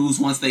different moves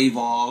once they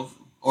evolve.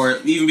 Or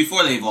even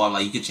before they evolve,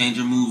 like you can change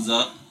your moves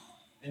up.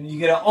 And you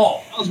get an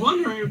all. I was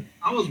wondering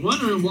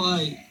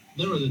why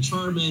there was a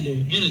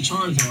Charmander and a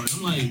Charizard.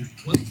 I'm like,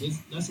 what is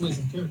that's the way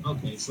some character.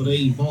 Okay, so they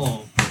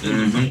evolve.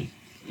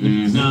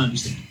 Now I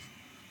understand.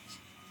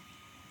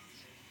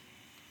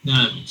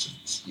 Now that makes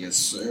sense. Yes,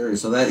 sir.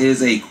 So that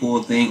is a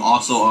cool thing.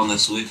 Also on the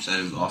Switch. That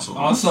is also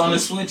on the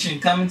Switch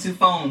and coming to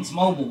phones,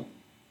 mobile.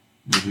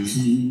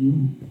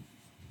 Mm-hmm.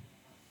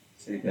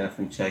 So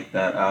definitely check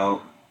that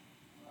out.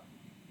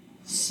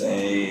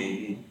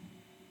 Say,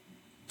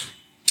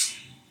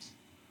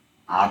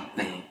 I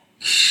think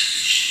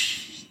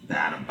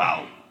that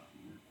about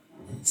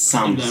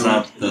sums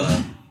up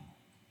the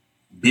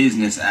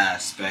business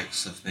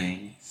aspects of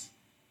things.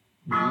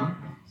 Time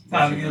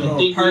to get a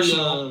little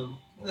personal.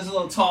 There's a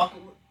little talking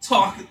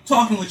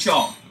with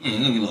y'all. Yeah,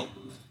 gonna get a little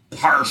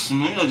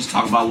personal. You know, just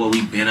talk about what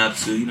we've been up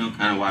to. You know,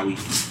 kind of why we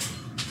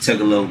took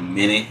a little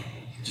minute.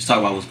 Just talk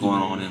about what's going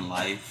on in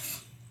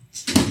life.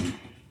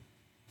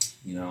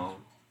 You know,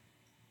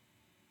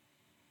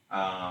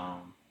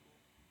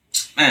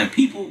 man,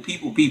 people.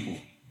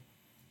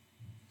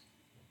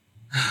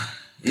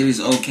 It is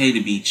okay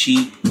to be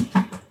cheap,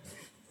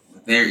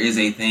 but there is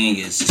a thing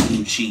is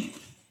too cheap.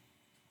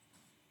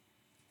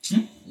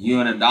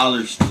 You in a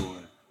dollar store.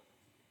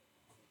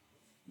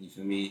 You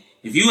feel me?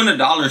 If you in a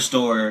dollar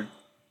store,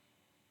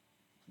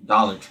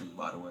 Dollar Tree,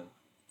 by the way,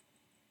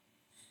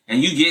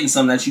 and you getting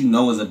something that you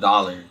know is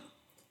 $1,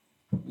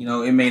 you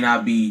know, it may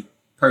not be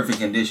perfect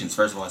conditions.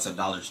 First of all, it's a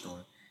dollar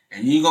store.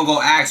 And you're going to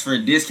go ask for a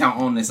discount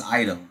on this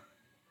item.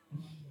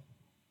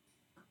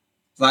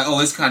 It's like, oh,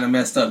 it's kind of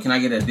messed up. Can I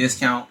get a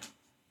discount?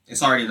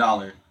 It's already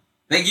 $1.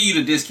 They give you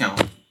the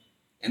discount.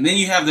 And then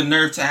you have the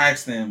nerve to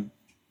ask them,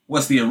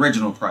 what's the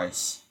original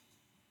price?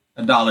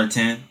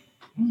 $1.10.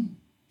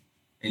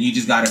 And you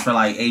just got it for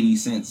like 80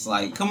 cents.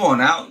 Like, come on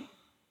now.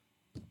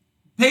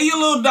 Pay your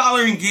little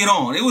 $1 and get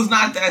on. It was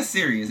not that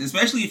serious.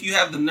 Especially if you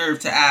have the nerve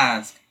to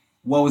ask,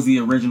 what was the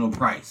original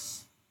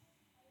price?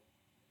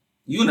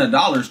 You in a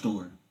dollar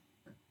store.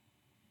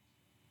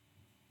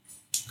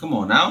 Come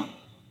on now.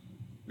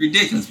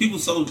 Ridiculous.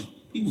 People's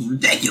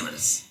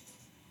ridiculous.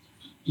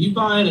 You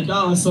buying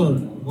 $1 soda.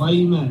 Why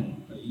you mad?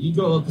 You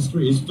go up the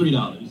street, it's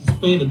 $3.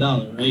 Just pay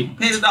 $1, right?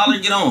 Pay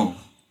 $1, get on.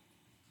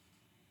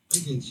 I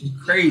get you.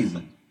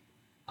 Crazy.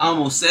 I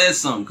almost said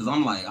something because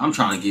I'm like, I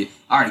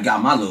already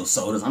got my little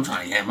sodas. I'm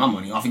trying to have my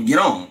money off and get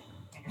on.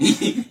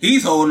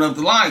 He's holding up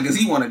the line because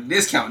he wanted a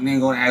discount and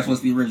then going to ask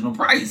what's the original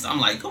price. I'm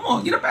like, come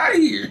on, get up out of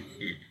here.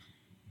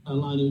 That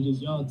line was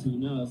just y'all two.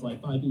 Now it's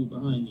like 5 people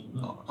behind you.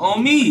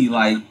 On me,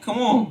 like, come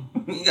on.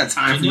 You got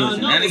time for your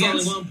shenanigans.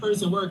 There's only one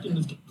person working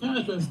the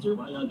cash register.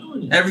 Why y'all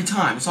doing it? Every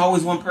time. It's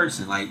always one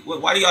person. Like,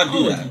 why do y'all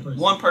do that?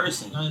 One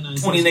person. 20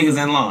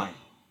 niggas in line.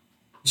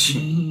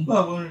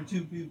 About 1 or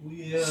 2 people,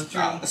 yeah.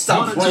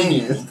 Stop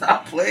playing.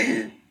 Stop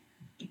playing.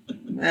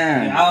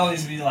 Man. Yeah, I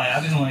always be like,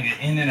 I just want to get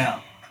in and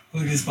out.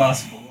 Quick as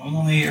possible. I'm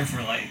only here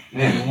for like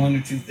 1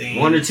 or 2 things.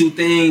 1 or 2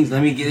 things.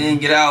 Let me get in,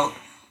 get out.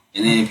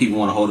 And then people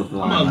want to hold up the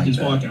line. I'm like just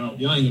that. walk out.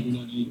 Y'all ain't gonna do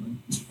nothing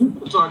anyway.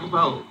 We're talking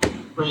about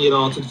bring it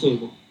all to the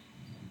table.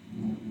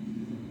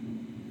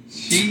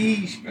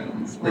 Sheesh, bro.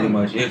 That's pretty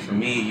much it for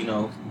me, you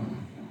know.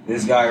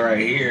 This guy right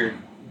here,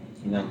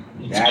 you know,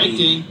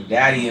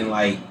 daddy in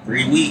like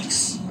 3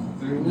 weeks.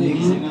 3 weeks,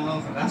 you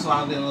know. So that's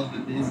why I've been a little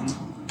bit busy.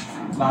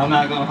 But I'm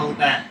not gonna hold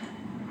that.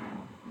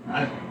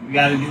 We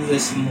gotta do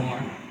this some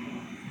more.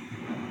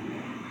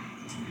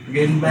 We're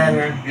getting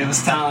better. Give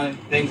us time.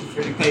 Thank you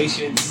for the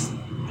patience.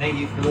 Thank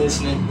you for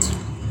listening.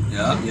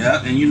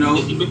 Yeah. And you know,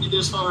 if you made it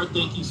this far,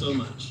 thank you so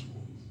much.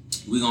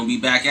 We're gonna be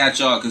back at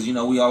y'all because you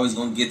know we always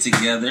gonna get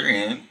together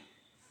and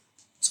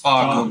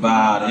talk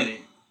about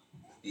it.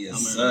 Yes,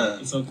 sir.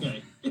 It's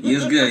okay. He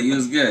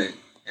was good.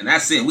 And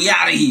that's it. We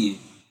out of here.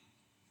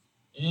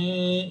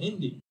 And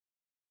ending.